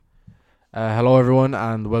Hello everyone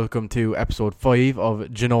and welcome to episode 5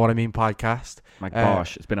 of Do You Know What I Mean podcast. My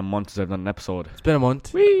gosh, it's been a month since I've done an episode. It's been a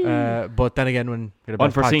month, but then again when you're the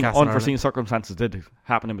best podcast unforeseen circumstances did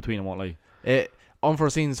happen in between, I won't lie.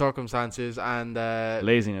 Unforeseen circumstances and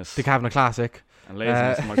laziness. The Kavanagh Classic. And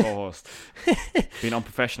laziness of my co-host. Being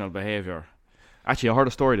unprofessional behaviour. Actually, I heard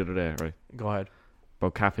a story the other day, right? Go ahead.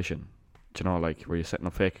 About catfishing. Do you know, like, where you're setting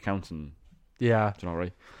up fake accounts and... Yeah. Do you know,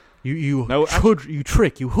 right? You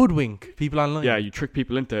hoodwink people online. Yeah, you trick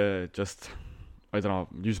people into just... I don't know.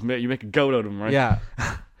 You make a goat out of them, right? Yeah.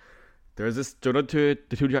 There's this... Do you know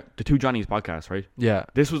the two Johnny's podcast, right? Yeah.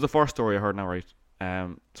 This was the first story I heard now, right?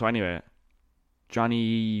 So anyway...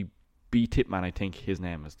 Johnny B. Tipman, I think his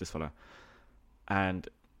name is, this fella. And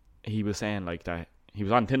he was saying, like, that he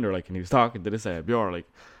was on Tinder, like, and he was talking to this Björ, like,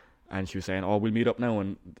 and she was saying, oh, we'll meet up now.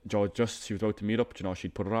 And she was about to meet up, but, you know,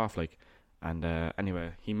 she'd put it off, like. And anyway,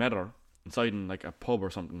 he met her inside in, like, a pub or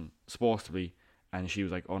something, supposed to be. And she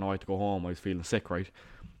was like, oh, no, I had to go home. I was feeling sick, right?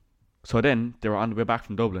 So then they were on the way back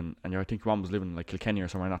from Dublin, and I think your mum was living in, like, Kilkenny or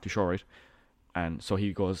somewhere, not too sure, right? And so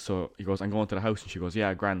he goes, I'm going to the house. And she goes,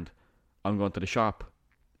 yeah, grand. I'm going to the shop,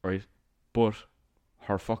 right? But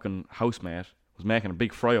her fucking housemate was making a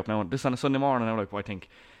big fry up now. This on a Sunday morning, and I'm like, well, I think.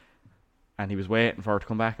 And he was waiting for her to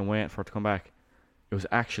come back and waiting for her to come back. It was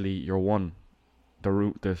actually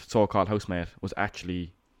the so-called housemate was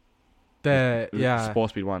actually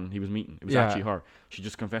supposed to be the one he was meeting. It was actually her. She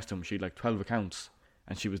just confessed to him. She had like 12 accounts,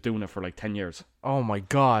 and she was doing it for like 10 years. Oh my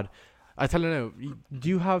god! I tell you now, do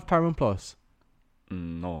you have Paramount Plus?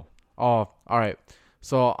 No. Oh, all right.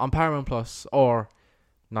 So on Paramount Plus, or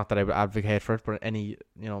not that I would advocate for it, but any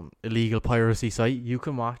illegal piracy site, you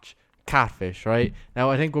can watch Catfish. Right now,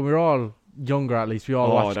 I think when we were all younger, at least we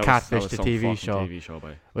all watched Catfish, the TV show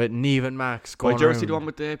boy. with Neve and Max. Did you ever see the one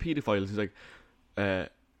with the paedophiles? He's like,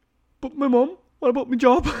 but my mum, what about my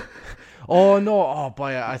job? Oh no! Oh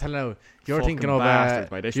boy, I tell you now, you're fucking thinking of bastards,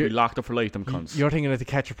 boy. They should be locked up for life, them cunts. You're thinking of The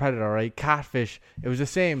Catch a Predator, right? Catfish. It was the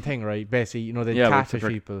same thing, right? Basically, they catfish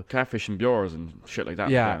people, catfish and Björns and shit like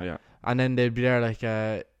that. Yeah. And then they'd be there, like,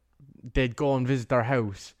 they'd go and visit their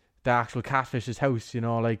house, the actual catfish's house,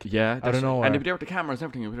 like, yeah, I don't know. And they'd be there with the cameras and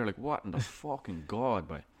everything. And we'd be there like, what in the fucking god,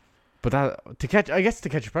 boy? But To Catch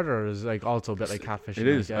a Predator is like also a bit like catfishing. It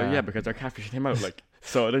is, like, because they're catfishing him out, like.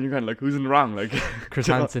 So then you're kind of like, who's in the wrong, like? Chris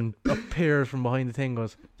Hansen appears from behind the thing,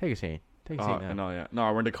 goes, take a seat now.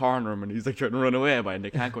 No, we're in the corner room and he's like trying to run away, boy, and they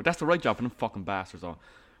can't go. That's the right job for them fucking bastards, though.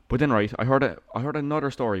 But then, right, I heard another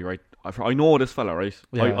story, right? I know this fella, right?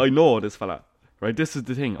 Yeah. I know this fella, right? This is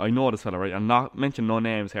the thing. I know this fella, right? I'm not mentioning no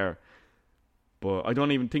names here, but I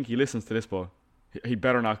don't even think he listens to this, but he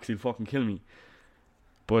better not, because he'll fucking kill me.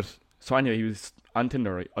 But so anyway, he was on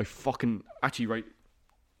Tinder, right? Right,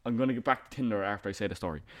 I'm going to get back to Tinder after I say the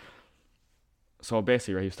story. So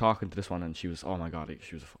basically, right, he was talking to this one, and she was, oh my god, like,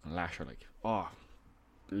 she was a fucking lasher, like, oh,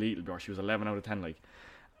 little girl, she was 11 out of 10, like.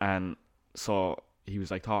 And so he was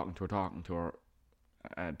like talking to her,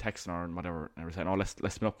 texting her and whatever, and we were saying, oh, let's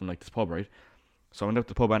meet up in like this pub, right? So I went out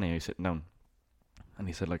to the pub anyway, sitting down, and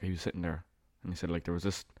he said, like, he was sitting there, and he said, like, there was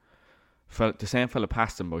this fella, the same fella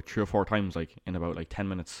passed him about 3 or 4 times, like, in about like 10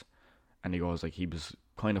 minutes, and he goes, like, he was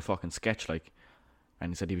kind of fucking sketch, like. And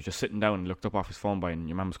he said he was just sitting down and looked up off his phone and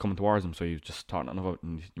your man was coming towards him, so he was just talking about it,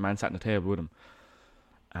 and your man sat on the table with him.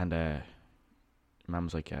 And your man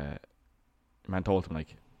was like, your man told him,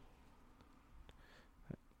 like,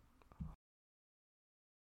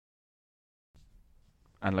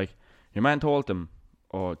 and like, your man told him,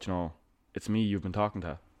 oh, it's me you've been talking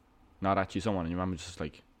to, not actually someone. And your man was just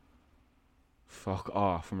like, fuck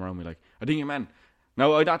off from around me, like. I think your man,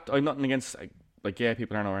 now I'm nothing against, like, gay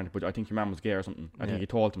people aren't around, but I think your man was gay or something. I think he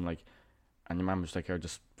told him, like, and your man was like,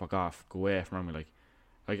 just fuck off, go away from me, like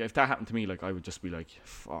if that happened to me, like, I would just be like,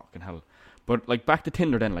 fucking hell. But like, back to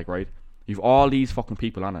Tinder then, like, right, you've all these fucking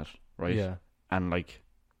people on it, right? Yeah. And like,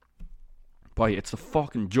 boy, it's a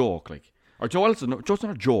fucking joke, like, or just not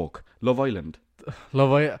a joke. Love Island.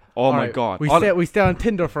 Oh all my god. We stay on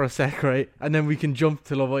Tinder for a sec, right, and then we can jump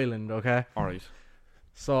to Love Island, okay? All right.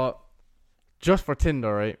 So, just for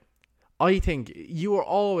Tinder, right? I think you were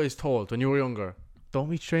always told when you were younger, don't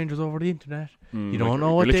meet strangers over the internet. You don't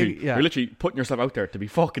know what you're literally putting yourself out there to be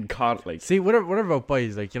fucking caught, like. See, whatever about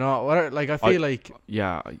boys, like, I feel like,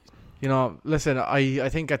 yeah, listen, I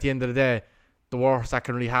think at the end of the day, the worst that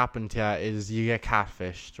can really happen to you is you get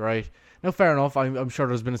catfished, right? Now, fair enough, I'm sure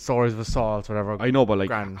there's been stories of assault or whatever. I know, but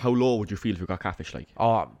like, how low would you feel if you got catfished, like?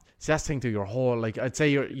 Oh, see, that's the thing too. Your whole, like, I'd say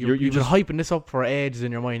you're just hyping this up for ages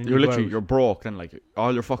in your mind. You're broke then, like,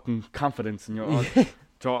 all your fucking confidence and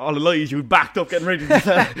all the lies you backed up getting ready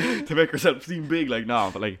to make yourself seem big, like,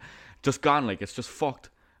 no, but like, just gone, like, it's just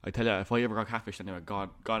fucked. I tell you, if I ever got catfished anyway,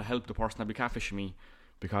 God help the person that be catfishing me,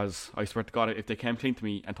 because I swear to God, if they came clean to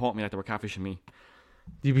me and taught me that they were catfishing me,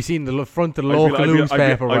 you'd be seeing the front of the local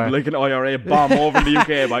newspaper. I'd be like an IRA bomb over in the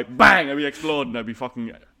UK, like bang, I'd be exploding.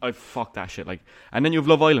 I'd fuck that shit. Like, and then you have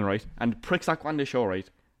Love Island, right? And the pricks that go on this show, right,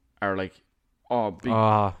 are like, big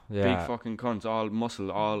fucking cunts, all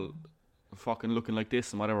muscle, all fucking looking like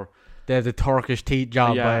this and whatever. They have the Turkish teeth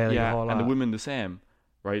job, and the women the same,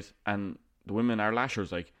 right? And the women are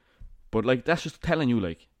lashers, like, but like that's just telling you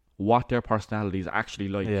like what their personality is actually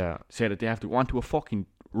like. Yeah, say that they have to go onto a fucking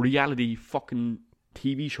reality fucking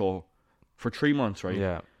TV show for 3 months, right?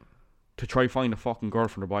 Yeah, to try find a fucking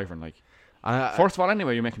girlfriend or boyfriend. Like, first of all,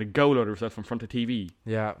 anyway, you're making a goal out of yourself in front of TV.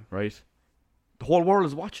 Yeah, right. The whole world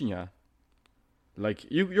is watching you. Like,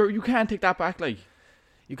 you can't take that back. Like,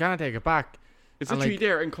 you can't take it back. It's literally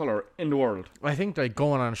there in colour in the world. I think like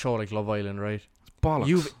going on a show like Love Island, right? It's bollocks.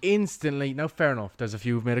 You've instantly, now fair enough, there's a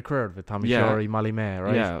few who've made a career of it, Tommy Shorey, Molly May,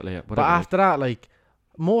 right? Yeah. But after that, like,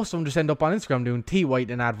 most of them just end up on Instagram doing tea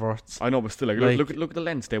whitening adverts. I know, but still, like look at the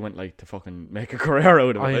lengths they went like to fucking make a career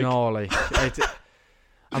out of it. I know, like,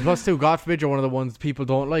 and plus too, God forbid you're one of the ones people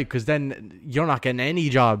don't like, because then you're not getting any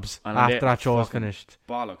jobs after that show is finished.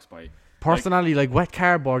 Bollocks, boy. Personally, like wet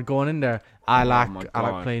cardboard going in there. I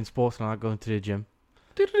like playing sports and I like going to the gym.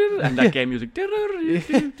 And that game music.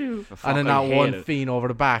 And then that one fiend over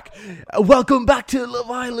the back. Welcome back to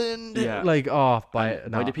Love Island. Yeah. Like, by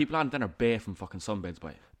the people on then are bare from fucking sunbeds,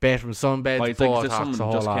 boy. Bare from sunbeds, it's like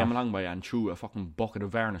someone just came along by and threw a fucking bucket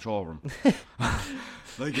of varnish over him.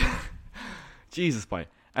 Like, Jesus, boy.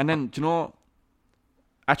 And then, do you know,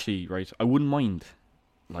 actually, right, I wouldn't mind,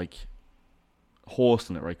 like,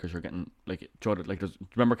 hosting it, right, because you're getting, like,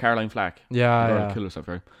 remember Caroline Flack? Yeah, the girl who killed herself,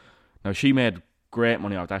 right? Now, she made great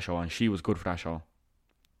money off that show, and she was good for that show.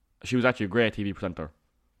 She was actually a great TV presenter,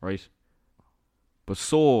 right? But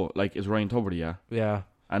so, like, is Ryan Tuberty, yeah? Yeah.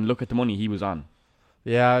 And look at the money he was on.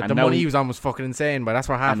 Yeah, and the money he was on was fucking insane, but that's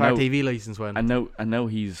where half our TV license went. And now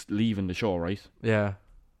he's leaving the show, right? Yeah.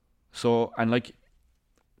 So, and, like,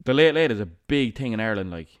 the Late Late is a big thing in Ireland,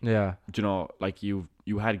 like. Yeah. Do you know, like, you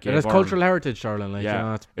had Gay There's Byrne. cultural heritage, Charlene. Like, yeah, you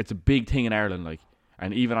know, it's a big thing in Ireland, like.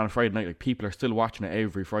 And even on a Friday night, like, people are still watching it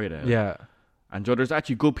every Friday. Like. Yeah. And Joe, there's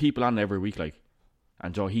actually good people on every week, like.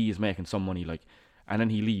 And Joe, he is making some money, like. And then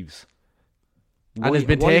he leaves. And it's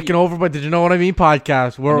been taken over by Did You Know What I Mean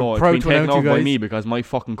podcast. We're proud it's to been announce taken over you guys. by me because my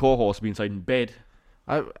fucking co-host will be inside in bed.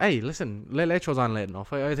 Hey, listen, Late Show's on late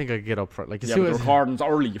enough. I think I could get up for it. Like, yeah, but the recording's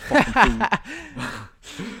early, you fucking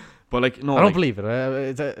fool. But, like, no, I don't believe it.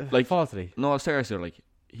 It's a like, falsity. No, seriously, like,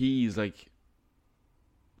 he's, like,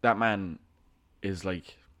 that man is,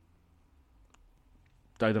 like,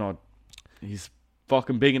 I don't know, he's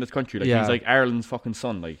fucking big in this country. Like, he's, like, Ireland's fucking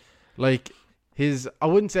son, like. Like, I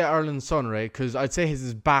wouldn't say Ireland's son, right? Because I'd say he's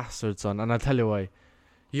his bastard son, and I'll tell you why.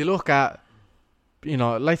 You look at, you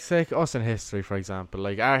know, let's take us in history, for example.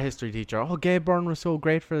 Like, our history teacher, Gay Byrne was so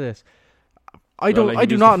great for this. I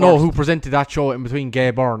do not know who presented that show in between Gay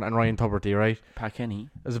Byrne and Ryan Tuberty, right? Pat Kenny.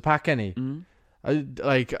 Is it Pat Kenny?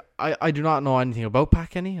 Mm-hmm. I do not know anything about Pat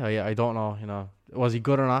Kenny. I don't know, you know, was he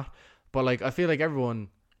good or not? But, like, I feel like everyone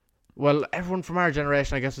from our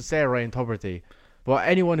generation, I guess, would say Ryan Tuberty. But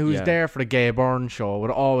anyone who's there for the Gay Byrne show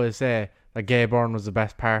would always say that Gay Byrne was the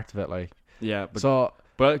best part of it, like. Yeah,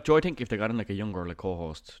 but Joe, I think if they got in, like, a younger, like,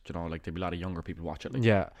 co-host, you know, like, there'd be a lot of younger people watch it, like.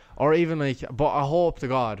 Yeah, or even, like, but I hope to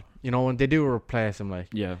God, you know, when they do replace him, like,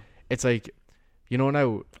 it's like, you know,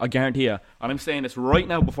 now I guarantee you, and I'm saying this right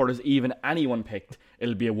now before there's even anyone picked,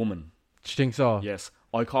 it'll be a woman. Do you think so? Yes.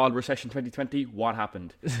 I called recession 2020. What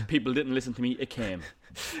happened? People didn't listen to me. It came.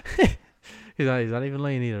 He's not even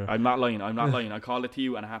lying either. I'm not lying. I called it to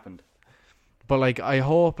you and it happened. But, like, I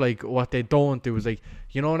hope, like, what they don't do is, like,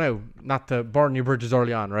 you know, now, not to burn your bridges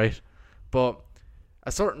early on, right? But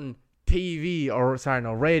a certain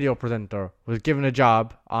radio presenter was given a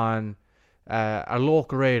job on a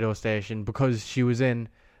local radio station because she was in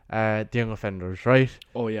the Young Offenders, right?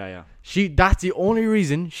 Oh, yeah. That's the only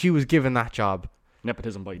reason she was given that job.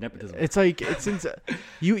 Nepotism, boy, nepotism. It's like,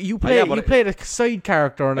 you played a side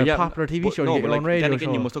character on a popular TV show. No, but, like, radio then again,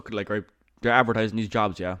 show. you must look at, like, right, they're advertising these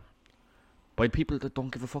jobs, yeah. By people that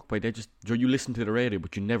don't give a fuck, by they just, you listen to the radio,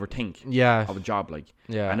 but you never think of a job, like.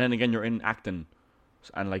 Yeah. And then again, you're in acting,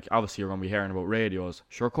 and, like, obviously you're going to be hearing about radios.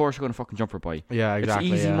 Sure, of course you're going to fucking jump for it, boy. Yeah,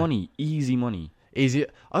 exactly. It's easy money. Easy.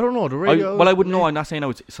 I don't know, the radio. I wouldn't know. I'm not saying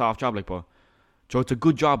it's a soft job, like, but Joe, it's a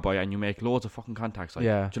good job, boy, and you make loads of fucking contacts, like.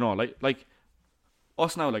 Yeah. Do you know, like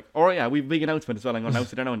us now, like, oh yeah, we've a big announcement as well. I'm going to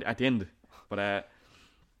announce it there now at the end. But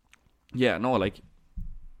yeah, no, like,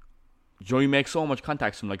 Joe, you make so much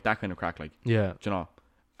contacts from, like, that kind of crack, like. Yeah. Do you know?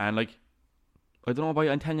 And, like, I don't know about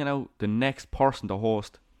you. I'm telling you now, the next person to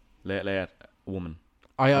host Late Late, a woman.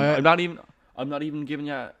 I'm not even giving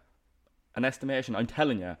you an estimation. I'm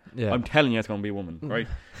telling you. Yeah. I'm telling you, it's going to be a woman, right?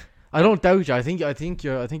 I don't doubt you. I think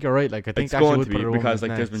you're right. Like I think it's going to be because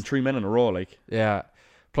like there's been 3 men in a row. Like yeah,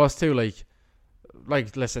 plus two like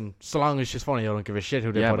listen. So long as she's funny, I don't give a shit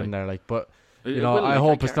who they put in there. Like, but I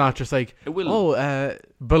hope it's not just like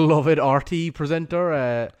beloved RTE presenter.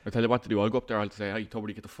 I'll tell you what to do. I'll go up there. I'll say, "Hey,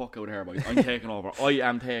 Tubby, get the fuck out of here, boys. I'm taking over. I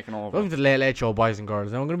am taking over." Welcome to the Late Late Show, boys and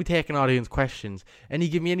girls. Now I'm going to be taking audience questions. Any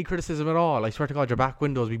give me any criticism at all? I swear to God, your back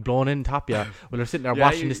windows be blown in top you when they're sitting there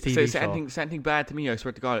watching this TV show. Say anything bad to me, I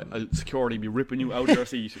swear to God, security be ripping you out of your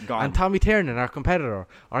seat. Gone. And Tommy Tiernan, our competitor,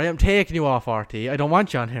 I am taking you off RTE. I don't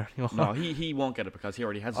want you on here. No, he won't get it because he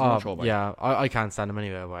already has his own show. Boy. Yeah, I can't stand him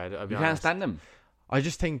anyway. Boy, you can't stand him. I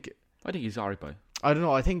think he's alright, boy. I don't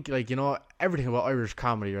know. I think everything about Irish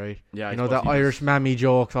comedy, right? Yeah, the Irish mammy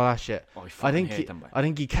jokes, all that shit. Oh, I think hate them, boy. I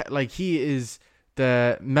think he is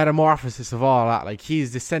the metamorphosis of all that. Like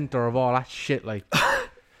he's the center of all that shit. Like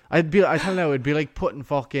I tell you now, it'd be like putting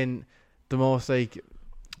fucking the most like.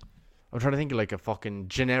 I'm trying to think of like a fucking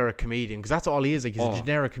generic comedian because that's all he is. Like he's a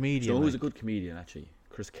generic comedian. So who's a good comedian actually?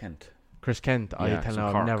 Chris Kent. I tell you,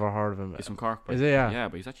 I've never heard of him. He's from Cork, boy. Is he? Yeah. Yeah,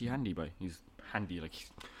 but he's actually handy, boy. He's handy, like.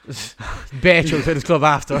 Bet you'll hit his club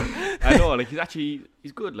after. I know, like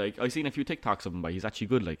he's good. Like I've seen a few TikToks of him, but he's actually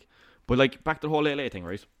good. Like, but like back to the whole Late Late thing,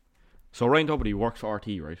 right? So Ryan Tubridy works for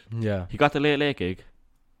RTE, right? Yeah. He got the Late Late gig,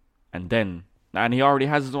 and he already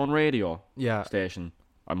has his own radio station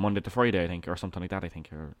on Monday to Friday, I think, or something like that. I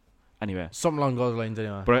think, or anyway, something along those lines,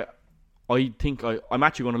 anyway. But I think I'm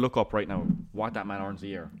actually going to look up right now what that man earns a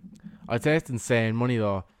year. I'd say it's insane money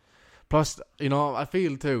though. Plus, I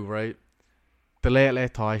feel too, right? The Late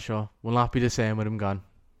Late Toy Show will not be the same with him gone.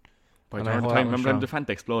 By the time, remember the Fanta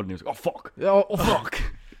exploded and he was like, "Oh fuck! Oh fuck!"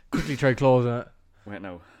 Quickly try closing it. Wait,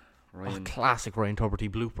 no. Ryan. Classic Ryan Tubridy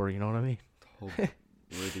blooper, you know what I mean?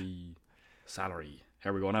 Tubridy salary.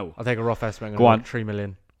 Here we go now. I'll take a rough estimate. Go on. 3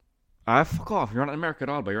 million. Fuck off. You're not in America at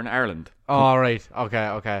all, but you're in Ireland. Oh, right.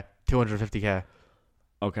 Okay. 250k.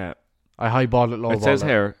 Okay. I highballed it, lowballed it. It says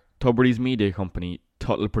here, Tubridy's media company,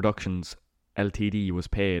 Tuttle Productions Ltd, was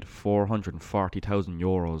paid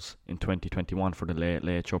 €440,000 in 2021 for the Late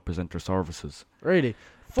Late Show presenter services. Really?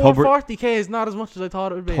 440k is not as much as I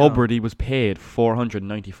thought it would be. Tubridy was paid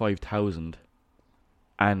 €495,000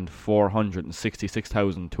 and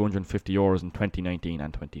 €466,250 in 2019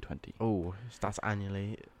 and 2020. Oh, that's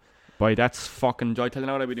annually. Boy, that's fucking joy. Telling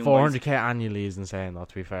you what I'd be doing. 400k annually is insane, though,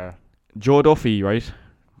 to be fair. Joe Duffy, right?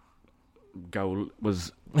 Goal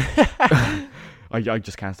was. I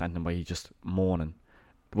just can't stand him, but he's just moaning.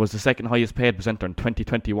 Was the second highest paid presenter in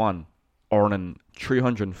 2021, earning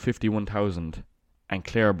 351,000, and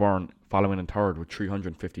Claire Byrne following in third with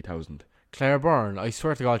 350,000. Claire Byrne, I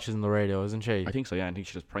swear to God, she's on the radio, isn't she? I think so. Yeah, I think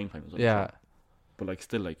she does prime time as well. Yeah, but like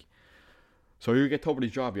still like. So you get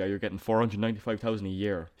Tubridy's job, yeah. You're getting 495,000 a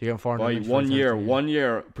year. You're getting 495,000. One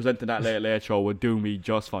year presenting that Late Late Show would do me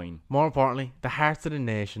just fine. More importantly, the hearts of the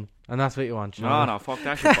nation, and that's what you want. No, fuck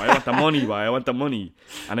that shit, boy. I want the money, boy. I want the money,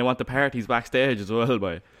 and I want the parties backstage as well,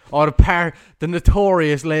 boy. Oh, the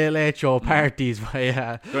notorious Late Late Show parties, boy.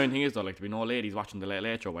 Yeah. The only thing is though, like to be no ladies watching the Late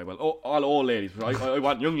Late Show, boy. Well, all old ladies. I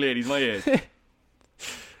want young ladies my age.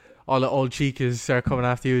 All the old chicas are coming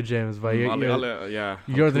after you, James. But you're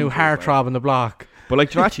the new heartthrob in the block. But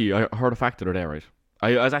like, actually, I heard a fact the other day, right?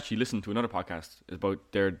 I was actually listening to another podcast about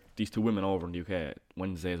these two women over in the UK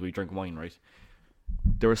Wednesday as we drink wine, right?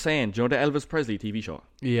 They were saying, do you know the Elvis Presley TV show?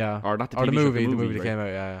 Yeah. Or not the TV show, the movie right? that came out,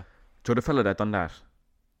 yeah. Do you know the fella that done that?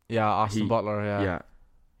 Yeah, Austin Butler, yeah. Yeah.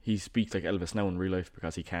 He speaks like Elvis now in real life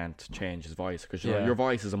because he can't change his voice. Because your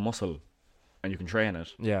voice is a muscle and you can train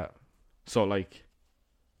it. Yeah. So like...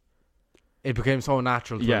 It became so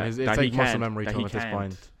natural to him. It's like muscle memory to him at this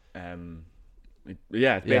point.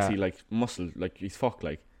 It's basically like muscle, like he's fucked,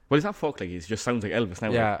 like. Well, he's not fucked, like he just sounds like Elvis now.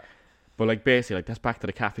 Yeah. Like. But like basically, like that's back to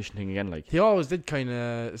the catfishing thing again, like. He always did kind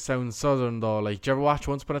of sound southern though. Like, did you ever watch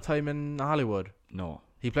Once Upon a Time in Hollywood? No.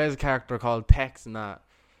 He plays a character called Tex in that.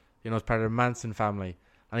 It's part of the Manson family,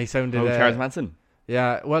 and he sounded. Charles Manson.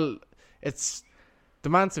 Yeah. Well, it's the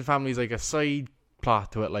Manson family is like a side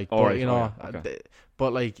plot to it, like. Okay.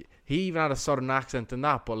 But like he even had a southern accent in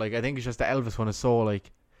that. But like I think it's just the Elvis one is so like.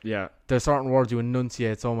 Yeah. There's certain words you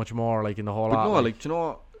enunciate so much more, like in the whole lot. No, like do you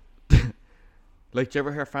know, like do you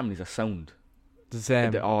ever hear families that sound the same?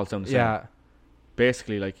 They all sound the same. Yeah.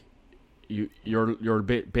 Basically, like you're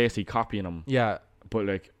basically copying them. Yeah. But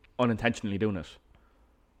like unintentionally doing it.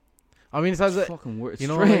 I mean, it's fucking weird.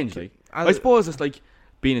 It's strange. Like I suppose it's like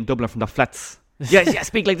being in Dublin from the flats. yeah,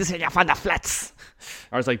 speak like this and you're from the flats.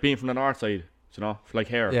 Or it's like being from the north side. you know, for like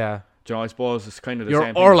hair. Yeah. Do you know, I suppose it's kind of the Your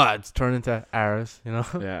same thing. our lads turn into ours, you know.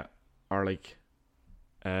 Yeah. Or like,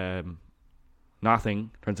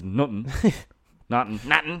 nothing turns into nothing.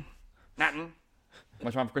 Nothing.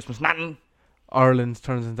 What's wrong for Christmas? Nothing. Ireland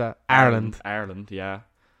turns into Ireland. Ireland, yeah.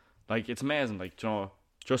 Like, it's amazing, like, you know,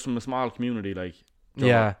 just from a small community, like.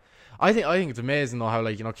 Yeah. I think it's amazing though how,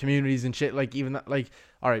 like, you know, communities and shit, like, even that, like,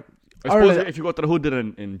 alright, I suppose if you go to the hood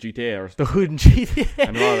in GTA or the hood and GTA,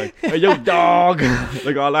 and they're all like, hey, yo, dog,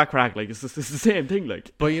 like all that crack, like it's the same thing, like.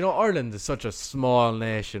 But you know, Ireland is such a small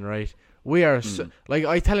nation, right? We are like,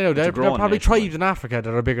 I tell you now, there are probably tribes in Africa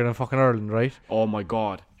that are bigger than fucking Ireland, right? Oh my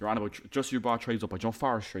god, you're on about just you brought tribes up. I jump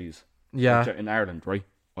forest trees. Yeah, like, in Ireland, right?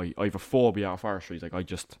 I have a phobia of forest trees. Like, I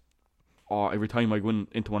just, every time I go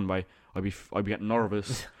into one, I'd be getting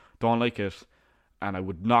nervous, don't like it, and I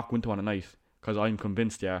would not go into one at night because I'm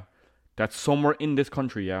convinced, that somewhere in this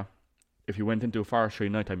country, if you went into a forest tree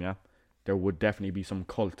at night time, there would definitely be some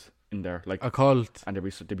cult in there, like a cult, and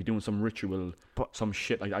they'd be doing some ritual, some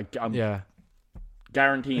shit. Like I'm yeah,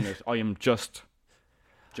 guaranteeing it. I am just,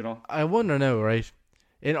 do you know. I wonder now, right?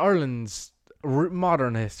 In Ireland's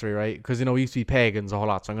modern history, right? Because you know we used to be pagans a whole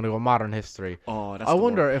lot, so I'm gonna go modern history. Oh, that's. I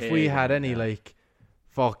wonder if we had any like,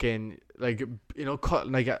 fucking like, you know, cult.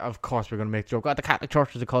 Like, of course we're gonna make a joke. The Catholic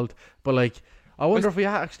Church is a cult, but like, I wonder if we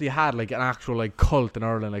actually had like an actual like cult in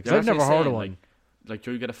Ireland. Like, 'cause I've never heard of one. Like,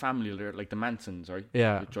 you get a family there, like the Mansons, right?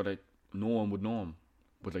 Yeah. Like, no one would know them,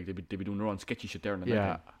 but like they'd be doing their own sketchy shit there in the night.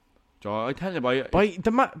 Yeah. So I tell you,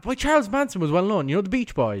 by Charles Manson was well known. You know the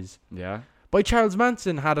Beach Boys. Yeah. By Charles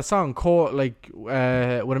Manson had a song called with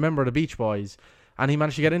a member of the Beach Boys, and he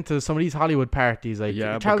managed to get into some of these Hollywood parties. Like,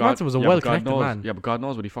 Charles Manson was a well-connected man. Yeah, but God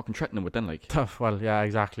knows what he fucking threatened him with then. Like, well, yeah,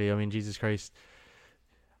 exactly. I mean, Jesus Christ.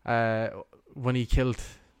 When he killed,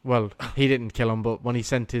 well, he didn't kill him, but when he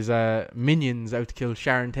sent his minions out to kill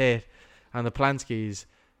Sharon Tate and the Planskys,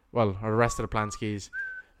 or the rest of the Planskys,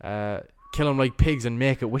 kill them like pigs and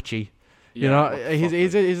make it witchy. You know,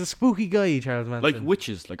 he's a spooky guy, Charles Manson. Like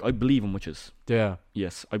witches, like I believe in witches. Yeah.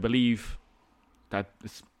 Yes, I believe that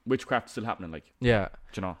witchcraft is still happening. Like, yeah.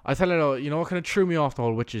 Do you know? I tell you though, you know what kind of threw me off the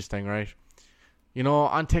whole witches thing, right? You know,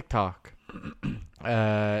 on TikTok,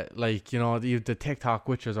 like, you know, the TikTok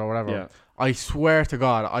witches or whatever. Yeah. I swear to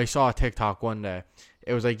God, I saw a TikTok one day.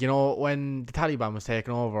 It was like, you know, when the Taliban was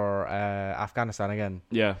taking over Afghanistan again.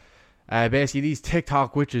 Yeah. Basically, these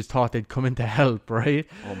TikTok witches thought they'd come in to help, right?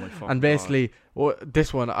 Oh my fucking And basically,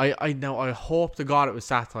 this one, I hope to God it was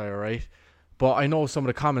satire, right? But I know some of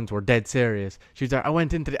the comments were dead serious. She was like, I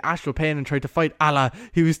went into the astral plane and tried to fight Allah.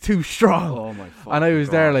 He was too strong. Oh my fucking And I was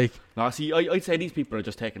there like... No, see, I'd say these people are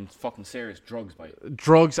just taking fucking serious drugs by it.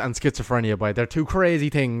 Drugs and schizophrenia by it. They're two crazy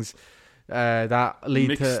things that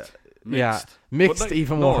lead to... Mixed. Mixed, like,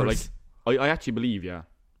 even no, worse. Like, I actually believe,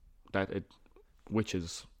 that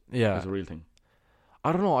witches is a real thing.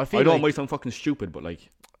 I don't know. I know it might sound fucking stupid, but like...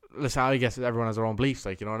 Listen, I guess everyone has their own beliefs,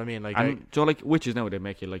 like, you know what I mean? Like, and so like witches now, they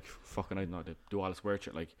make you like fucking, I don't know, they do all this weird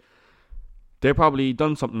shit. Like, they probably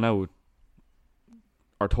done something now,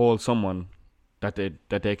 or told someone that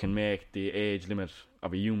they can make the age limit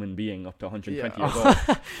of a human being up to 120 years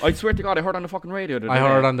old. I swear to God, I heard on the fucking radio. I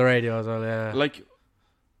heard on the radio as well. Yeah. Like,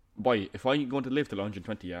 boy, if I'm going to live till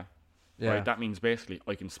 120, right, that means basically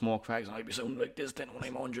I can smoke fags and I'd be sounding like this then when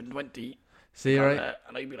I'm 120. See, right?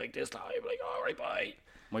 And I'd be like this, I'd be like, all right, bye.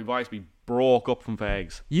 My voice be broke up from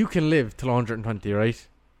fags. You can live till 120, right?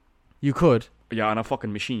 You could. Yeah, on a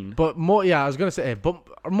fucking machine. But I was gonna say, but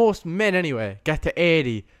most men anyway get to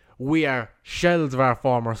 80. We are shells of our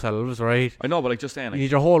former selves, right? I know, but like just saying, like, you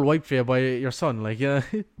need your whole wiped for you by your son, like, yeah.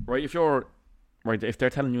 Right, if they're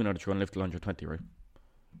telling you now that you're gonna live till 120, right?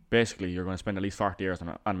 Basically, you're gonna spend at least 40 years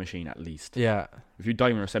on a machine at least. Yeah. If you die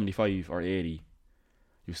when you're 75 or 80,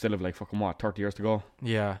 you still have like fucking 30 years to go.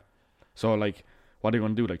 Yeah. So like, what are you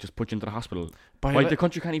going to do? Like, just put you into the hospital? Like, the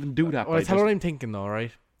country can't even do that. Well, I tell you what I'm thinking though,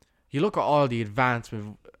 right? You look at all the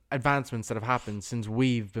advancements that have happened since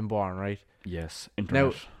we've been born, right? Yes, internet.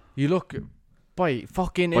 Now, you look,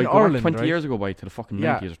 fucking in Ireland, 20 right? years ago, to the fucking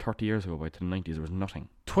 90s, or 30 years ago, to the 90s, there was nothing.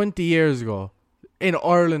 20 years ago, in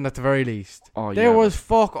Ireland at the very least, there was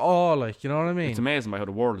fuck all, like, you know what I mean? It's amazing by how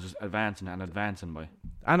the world is just advancing by.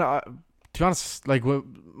 And to be honest, like, with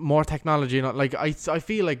more technology, you know, like, I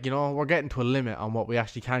feel like, you know, we're getting to a limit on what we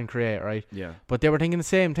actually can create, right? Yeah. But they were thinking the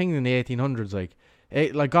same thing in the 1800s,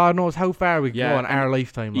 like, God knows how far we can go in our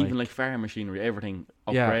lifetime. Even like farm machinery, everything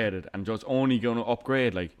upgraded, and just only going to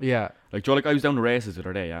upgrade. Like, like Joe, like I was down the races the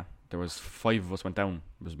other day. Yeah, there was 5 of us went down.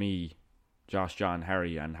 It was me, Josh, John,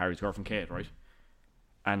 Harry, and Harry's girlfriend Kate, right?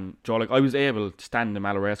 And Joe, like I was able to stand in the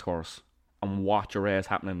Mallow race course and watch a race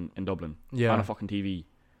happening in Dublin on a fucking TV.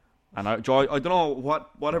 And I don't know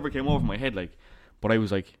whatever came over my head, like, but I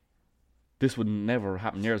was like, this would never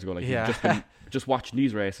happen years ago. Like, Yeah. you've just watching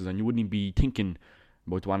these races, and you wouldn't even be thinking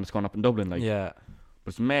about the one that's going up in Dublin. Like, yeah.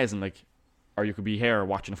 But it's amazing, like, or you could be here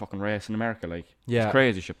watching a fucking race in America, like, Yeah. it's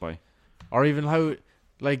crazy shit, boy. Or even how,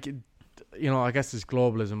 like, you know, I guess it's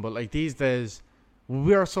globalism, but like these days,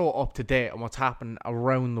 we are so up to date on what's happening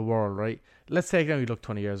around the world, right? Let's take a look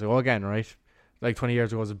 20 years ago again, right? Like 20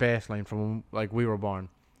 years ago was a baseline from when, like, we were born,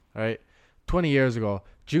 right? 20 years ago,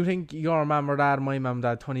 do you think your mum or dad, my mum,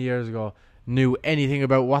 dad, 20 years ago knew anything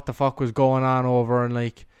about what the fuck was going on over in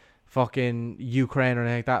like fucking Ukraine or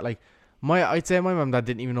anything like that? Like, I'd say my mum, dad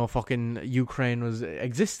didn't even know fucking Ukraine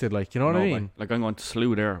existed. Like, you know what I mean? Like, I'm going to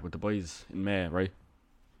Slough there with the boys in May, right?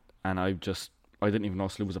 And I didn't even know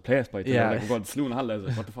Slough was a place, by the Yeah. Like, we're going to Slough in holidays.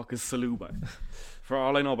 Like, what the fuck is Slough, by? For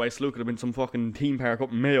all I know, by Slough could have been some fucking theme park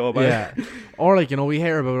up in Mayo, by. Yeah. Or like, you know, we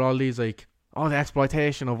hear about all these like, oh, the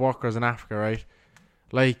exploitation of workers in Africa, right?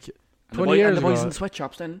 Like, 20 years ago. And the boys ago, in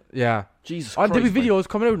sweatshops then. yeah. Jesus Oh, Christ. there'll be videos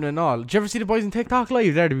coming out and all. Did you ever see the boys in TikTok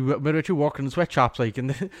live? There'd be about you working in sweatshops, like,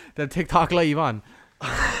 and the TikTok live on.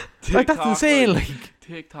 Like, that's insane, live. like.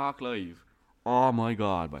 TikTok live. Oh my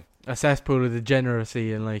god, boy. A cesspool of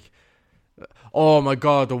degeneracy and like, oh my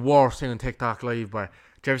god, the worst thing on TikTok live, boy.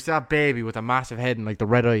 Did you ever see that baby with a massive head and like the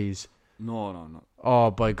red eyes? No.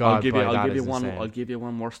 Oh by God, I'll give you one. insane. I'll give you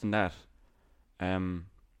one worse than that.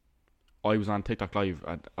 I was on TikTok live.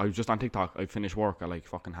 I was just on TikTok. I finished work at like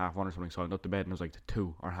fucking 1:30 or something. So I went up to bed and it was like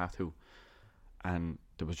 2 or 2:30, and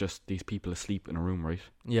there was just these people asleep in a room, right?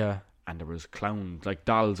 Yeah. And there was clowns, like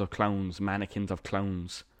dolls of clowns, mannequins of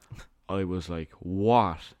clowns. I was like,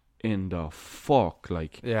 what in the fuck?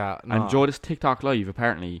 Like, Yeah. No. and Joe, this TikTok live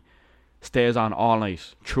apparently stays on all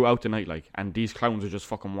night, throughout the night, like, and these clowns are just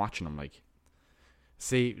fucking watching them, like.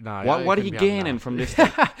 See, nah. What are you gaining from this?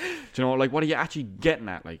 Like, do you know, like, what are you actually getting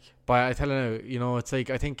at, like? But I tell you know, it's like,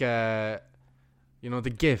 I think, you know, the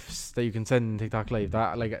gifts that you can send in TikTok live,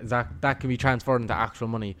 that can be transferred into actual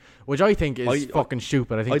money, which I think is fucking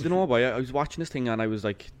stupid. I don't know, boy. I was watching this thing and I was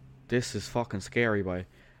like, this is fucking scary, boy.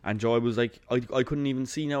 And Joe was like, I couldn't even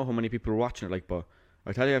see now how many people were watching it, like, but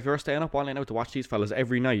I tell you, if you're staying up all night now to watch these fellas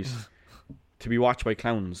every night, to be watched by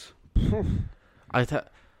clowns.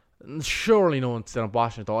 Surely no one's staying up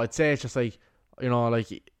watching it though. I'd say it's just like, you know, like,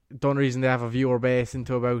 the only reason they have a viewer base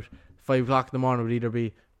into about 5 o'clock in the morning would either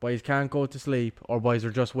be boys can't go to sleep or boys are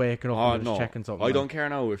just waking up and just checking something. I don't care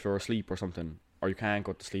now if you're asleep or something, or you can't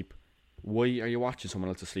go to sleep. Why are you watching someone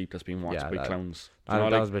else asleep that's being watched by clowns?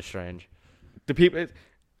 That was a bit strange.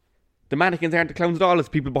 The mannequins aren't the clowns at all. It's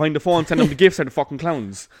people behind the phone sending them the gifts are the fucking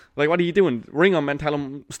clowns. Like, what are you doing? Ring them and tell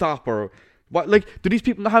them stop, or what? Like, do these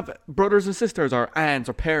people not have brothers and sisters or aunts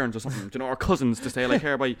or parents or something? Do you know, or cousins to say like,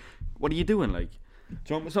 here, boy, what are you doing? Like,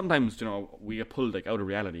 do you know, sometimes, you know, we get pulled like out of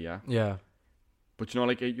reality, yeah. Yeah. But you know,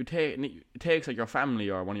 like, it takes like your family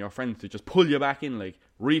or one of your friends to just pull you back in, like,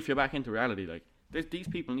 reef you back into reality. Like, these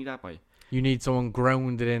people need that, boy. You need someone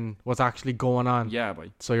grounded in what's actually going on. Yeah,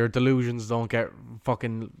 boy. So your delusions don't get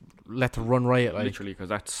fucking let to run riot, like. Literally, because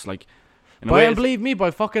that's like. But believe me, by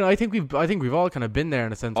fucking, I think we've all kind of been there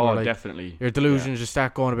in a sense. Oh, where, like, definitely. Your delusions just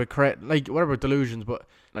start going a bit like, whatever delusions, but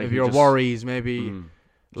like, if your worries, maybe,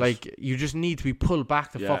 like, you just need to be pulled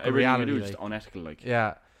back to fucking reality. You do like. is unethical, like.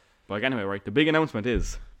 Yeah. But like, anyway, right. The big announcement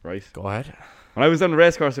is, right. Go ahead. When I was on the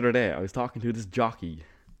race course the other day, I was talking to this jockey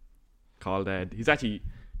called.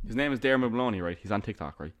 His name is Dermot Maloney, right? He's on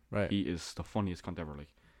TikTok, right? Right. He is the funniest cunt ever, like.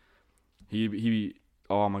 He.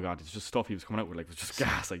 Oh my god, it's just stuff he was coming out with, like, it was just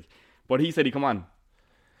gas, like. But he said he'd come on.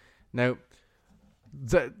 Now,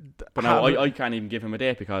 but now I can't even give him a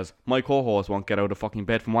date because my co-host won't get out of fucking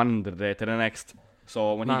bed from one end of the day to the next.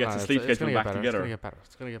 So when he gets to sleep, get back together.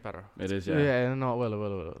 It's gonna get better. It is, yeah. Yeah, no, it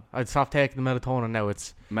will. I'd stop taking the melatonin now.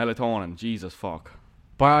 It's melatonin. Jesus fuck.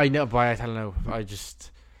 But I tell you now,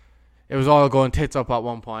 it was all going tits up at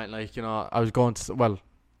one point. Like, you know, I was going to, well,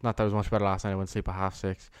 not that I was much better last night. I went to sleep at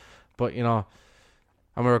 6:30. But, you know,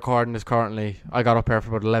 and we're recording this currently. I got up here for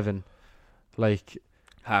about 11. Like,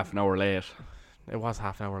 half an hour late. It was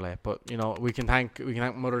half an hour late, but you know, we can thank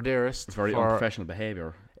Mother Dearest. It's very unprofessional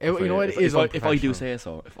behaviour. If I do say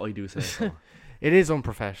so. It is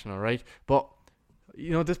unprofessional, right? But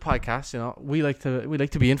you know, this podcast, you know, we like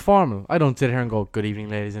to be informal. I don't sit here and go, "Good evening,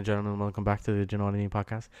 ladies and gentlemen, welcome back to the Do You Know What I Mean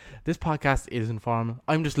podcast." This podcast is informal.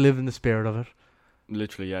 I'm just living the spirit of it.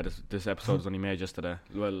 Literally, yeah. This episode was only made yesterday.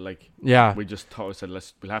 Well, like, yeah, we just said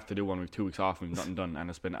we'll have to do one with 2 weeks off and we've nothing done, and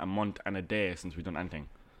it's been a month and a day since we've done anything.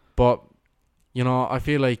 But you know, I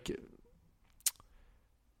feel like,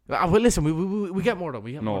 well, listen, we get more done.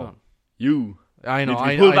 We get more done. You I know.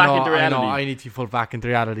 I need to be pulled back into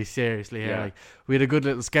reality. Seriously, here. Like, we had a good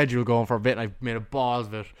little schedule going for a bit, and I made a balls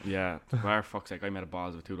of it. Yeah, for fuck's sake, I made a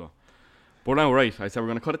balls of it too, though. But now, right, I said we're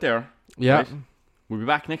gonna cut it there. Yeah, right? We'll be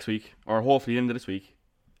back next week, or hopefully the end of this week,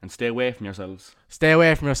 and stay away from yourselves. Stay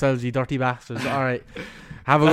away from yourselves, you dirty bastards. All right, have a